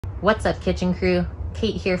What's up, kitchen crew?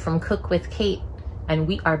 Kate here from Cook with Kate, and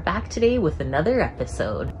we are back today with another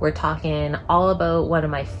episode. We're talking all about one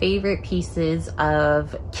of my favorite pieces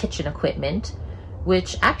of kitchen equipment,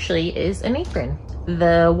 which actually is an apron.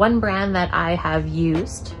 The one brand that I have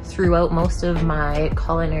used throughout most of my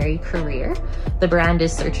culinary career. The brand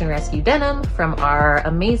is Search and Rescue Denim from our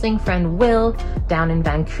amazing friend Will down in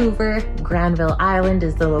Vancouver. Granville Island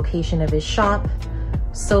is the location of his shop.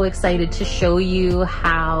 So excited to show you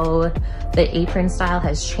how the apron style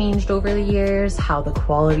has changed over the years, how the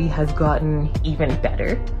quality has gotten even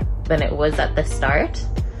better than it was at the start.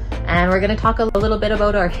 And we're gonna talk a little bit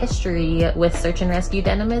about our history with Search and Rescue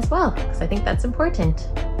Denim as well, because I think that's important.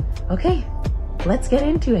 Okay, let's get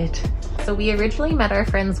into it. So we originally met our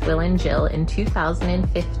friends Will and Jill in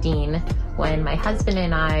 2015 when my husband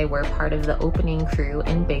and I were part of the opening crew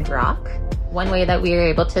in Big Rock. One way that we were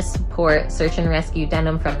able to support Search and Rescue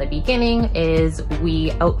Denim from the beginning is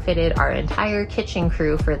we outfitted our entire kitchen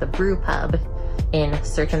crew for the brew pub in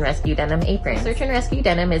Search and Rescue Denim aprons. Search and Rescue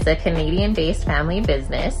Denim is a Canadian-based family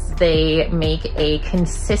business. They make a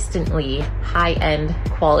consistently high-end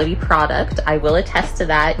quality product. I will attest to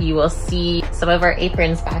that. You will see some of our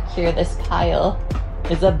aprons back here. This pile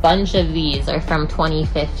is a bunch of these are from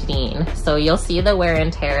 2015. So you'll see the wear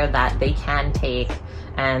and tear that they can take,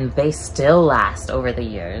 and they still last over the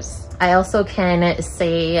years. I also can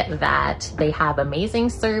say that they have amazing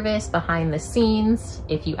service behind the scenes.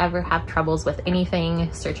 If you ever have troubles with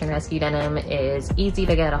anything, Search and Rescue Denim is easy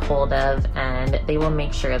to get a hold of, and they will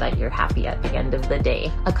make sure that you're happy at the end of the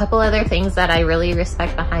day. A couple other things that I really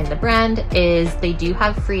respect behind the brand is they do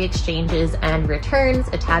have free exchanges and returns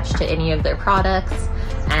attached to any of their products.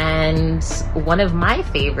 And one of my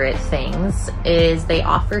favorite things is they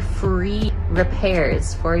offer free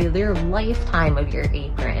repairs for their lifetime of your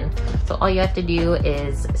apron. So all you have to do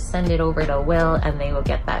is send it over to Will and they will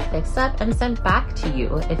get that fixed up and sent back to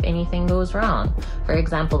you if anything goes wrong. For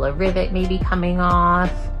example, a rivet may be coming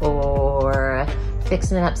off, or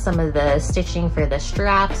fixing up some of the stitching for the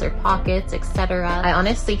straps or pockets, etc. I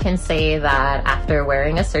honestly can say that after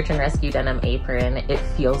wearing a Search and Rescue Denim apron, it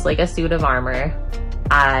feels like a suit of armor.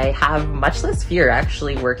 I have much less fear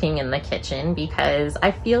actually working in the kitchen because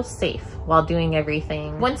I feel safe while doing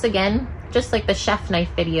everything. Once again, just like the chef knife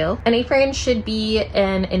video, an apron should be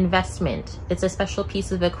an investment. It's a special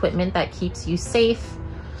piece of equipment that keeps you safe.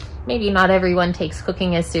 Maybe not everyone takes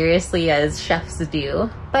cooking as seriously as chefs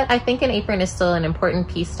do, but I think an apron is still an important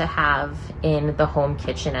piece to have in the home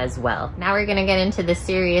kitchen as well. Now we're gonna get into the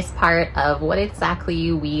serious part of what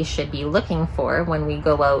exactly we should be looking for when we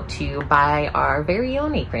go out to buy our very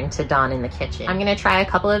own apron to don in the kitchen. I'm gonna try a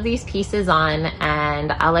couple of these pieces on,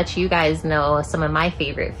 and I'll let you guys know some of my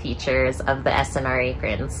favorite features of the S&R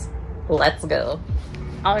aprons. Let's go.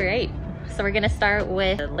 All right, so we're gonna start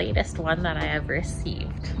with the latest one that I have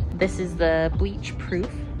received. This is the bleach proof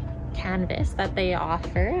canvas that they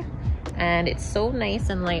offer, and it's so nice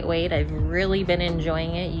and lightweight. I've really been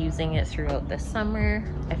enjoying it, using it throughout the summer.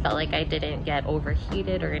 I felt like I didn't get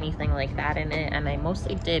overheated or anything like that in it, and I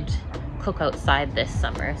mostly did cook outside this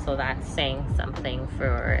summer, so that's saying something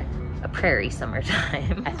for a prairie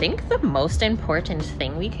summertime. I think the most important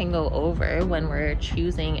thing we can go over when we're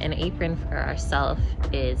choosing an apron for ourselves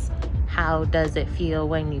is how does it feel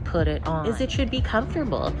when you put it on? It should be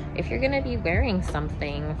comfortable. If you're gonna be wearing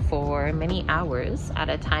something for many hours at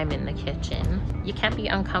a time in the kitchen, you can't be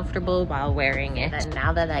uncomfortable while wearing it. And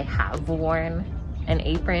now that I have worn an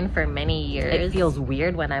apron for many years, it feels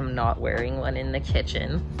weird when I'm not wearing one in the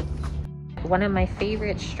kitchen. One of my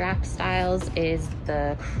favorite strap styles is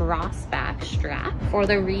the crossback strap, for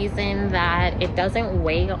the reason that it doesn't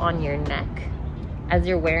weigh on your neck. As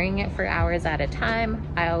you're wearing it for hours at a time,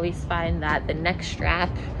 I always find that the neck strap,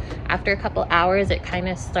 after a couple hours, it kind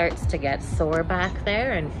of starts to get sore back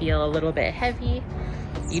there and feel a little bit heavy.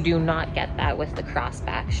 You do not get that with the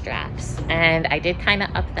crossback straps. And I did kind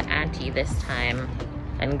of up the ante this time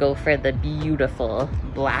and go for the beautiful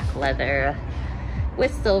black leather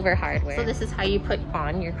with silver hardware. So this is how you put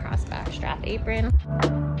on your crossback strap apron.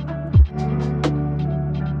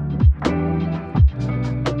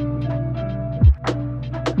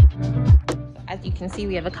 As you can see,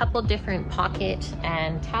 we have a couple different pocket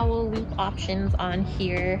and towel loop options on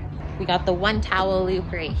here. We got the one towel loop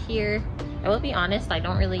right here. I will be honest, I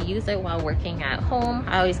don't really use it while working at home.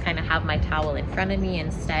 I always kind of have my towel in front of me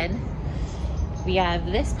instead. We have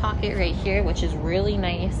this pocket right here, which is really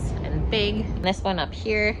nice and big. And this one up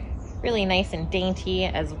here, really nice and dainty,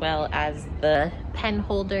 as well as the pen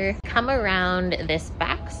holder. Come around this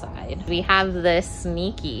back side, we have this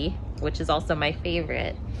sneaky, which is also my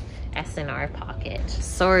favorite, S&R pocket.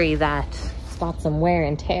 Sorry that got some wear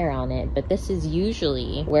and tear on it, but this is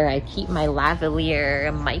usually where I keep my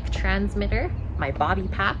lavalier mic transmitter, my body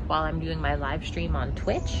pack, while I'm doing my live stream on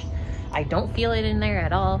Twitch. I don't feel it in there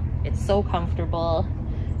at all. It's so comfortable,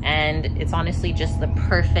 and it's honestly just the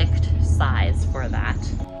perfect size for that.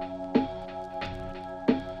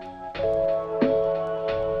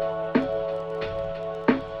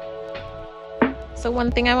 So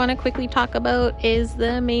one thing I want to quickly talk about is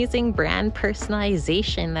the amazing brand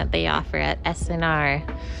personalization that they offer at S&R.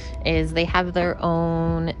 Is they have their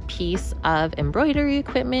own piece of embroidery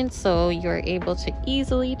equipment, so you're able to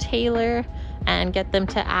easily tailor and get them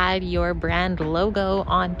to add your brand logo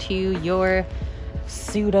onto your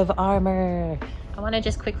suit of armor. I want to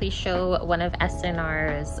just quickly show one of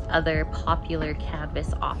S&R's other popular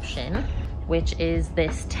canvas option, which is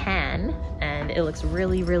this tan, and it looks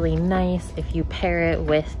really, really nice if you pair it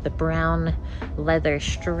with the brown leather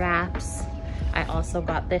straps. I also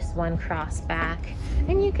got this one cross back,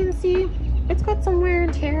 and you can see it's got some wear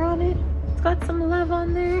and tear on it. It's got some love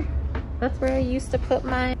on there. That's where I used to put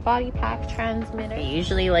my body pack transmitter. I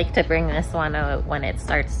usually like to bring this one out when it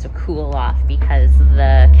starts to cool off because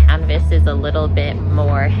the canvas is a little bit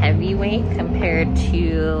more heavyweight compared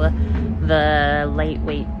to the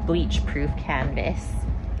lightweight bleach proof canvas.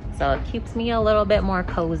 So it keeps me a little bit more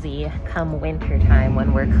cozy come winter time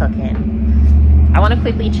when we're cooking. I want to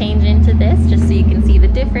quickly change into this just so you can see the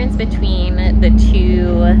difference between the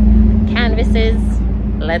two canvases.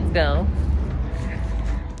 Let's go.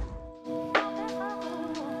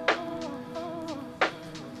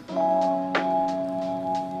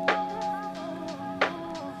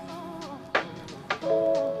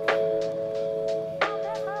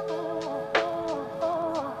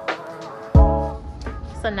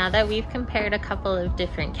 So now that we've compared a couple of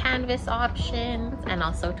different canvas options and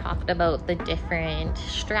also talked about the different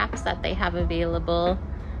straps that they have available,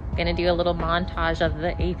 I'm gonna do a little montage of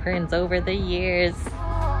the aprons over the years.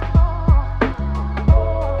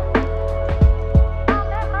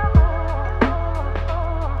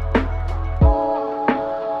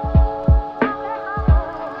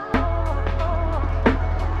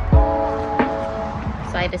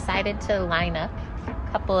 So I decided to line up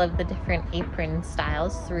couple of the different apron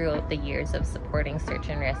styles throughout the years of supporting Search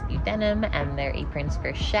and Rescue Denim and their aprons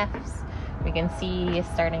for chefs. We can see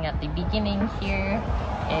starting at the beginning here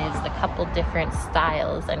is the couple different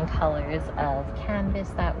styles and colors of canvas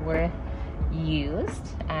that were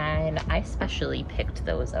used, and I specially picked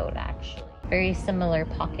those out actually. Very similar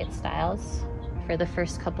pocket styles for the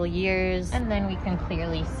first couple years, and then we can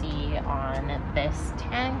clearly see on this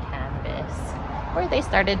tan canvas where they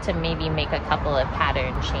started to maybe make a couple of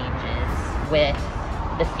pattern changes with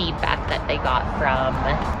the feedback that they got from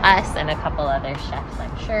us and a couple other chefs,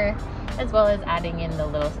 I'm sure, as well as adding in the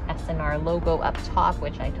little S&R logo up top,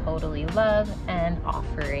 which I totally love, and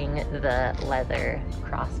offering the leather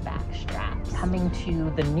crossback straps. Coming to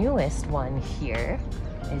the newest one here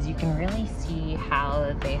is you can really see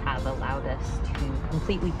how they have allowed us to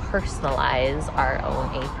completely personalize our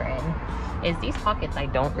own apron. Is these pockets I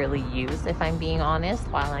don't really use, if I'm being honest,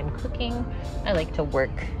 while I'm cooking. I like to work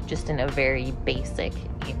just in a very basic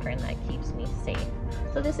apron that keeps me safe.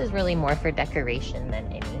 So this is really more for decoration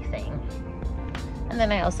than anything. And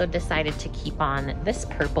then I also decided to keep on this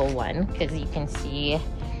purple one because you can see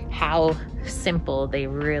how simple they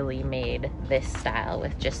really made this style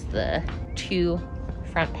with just the two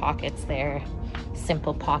front pockets there.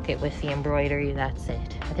 Simple pocket with the embroidery, that's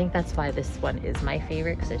it. I think that's why this one is my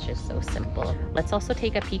favorite because it's just so simple. Let's also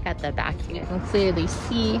take a peek at the back here. You can clearly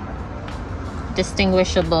see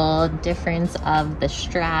distinguishable difference of the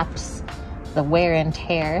straps, the wear and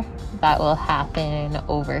tear that will happen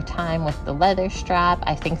over time with the leather strap.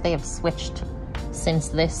 I think they have switched since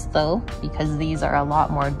this though, because these are a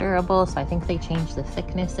lot more durable, so I think they changed the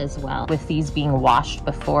thickness as well. With these being washed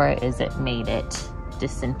before, it made it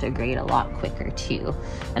disintegrate a lot quicker too.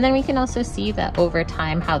 And then we can also see that over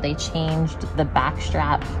time how they changed the back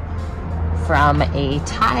strap from a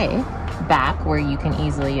tie back where you can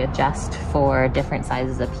easily adjust for different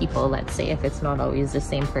sizes of people, let's say if it's not always the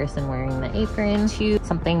same person wearing the apron, to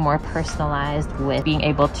something more personalized with being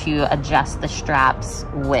able to adjust the straps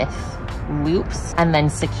with loops and then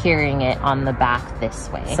securing it on the back this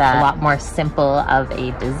way. It's a lot more simple of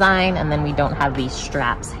a design, and then we don't have these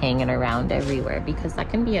straps hanging around everywhere because that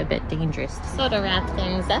can be a bit dangerous. So to wrap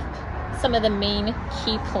things up, some of the main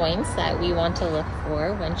key points that we want to look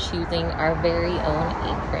for when choosing our very own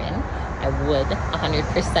apron. I would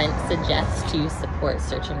 100% suggest to support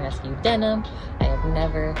Search and Rescue Denim. I have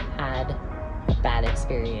never had a bad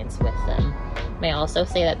experience with them. May I also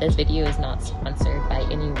say that this video is not sponsored by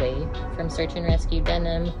any way from Search and Rescue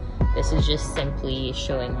Denim. This is just simply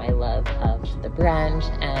showing my love of the brand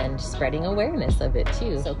and spreading awareness of it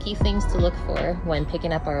too. So key things to look for when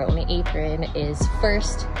picking up our own apron is,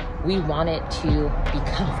 first, we want it to be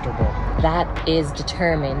comfortable. That is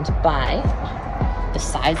determined by the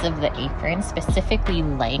size of the apron, specifically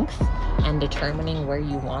length, and determining where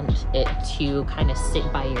you want it to kind of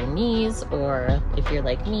sit by your knees, or if you're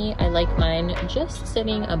like me, I like mine just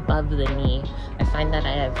sitting above the knee. I find that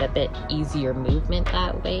I have a bit easier movement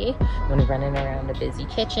that way when running around a busy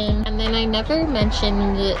kitchen. And then I never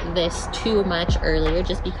mentioned this too much earlier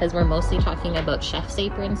just because we're mostly talking about chef's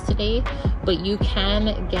aprons today, but you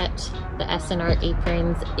can get the S&R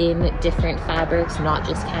aprons in different fabrics, not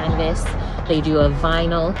just canvas. They do a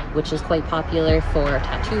vinyl, which is quite popular for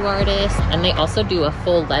tattoo artists, and they also do a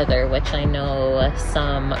full leather, which I know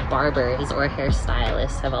some barbers or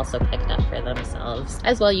hairstylists have also picked up for themselves.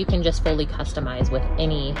 As well, you can just fully customize with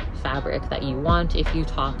any fabric that you want if you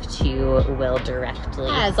talk to Will directly.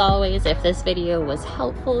 As always, if this video was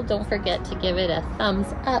helpful, don't forget to give it a thumbs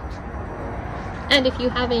up. And if you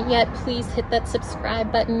haven't yet, please hit that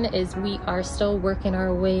subscribe button, as we are still working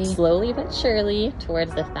our way slowly but surely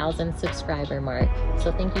towards the 1,000 subscriber mark.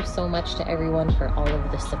 So thank you so much to everyone for all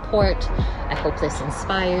of the support. I hope this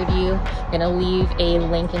inspired you. I'm gonna leave a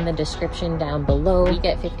link in the description down below. You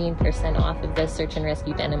get 15% off of the Search and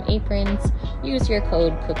Rescue Denim aprons. Use your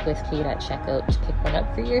code COOKWITHKATE at checkout to pick one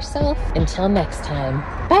up for yourself. Until next time,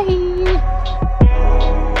 bye!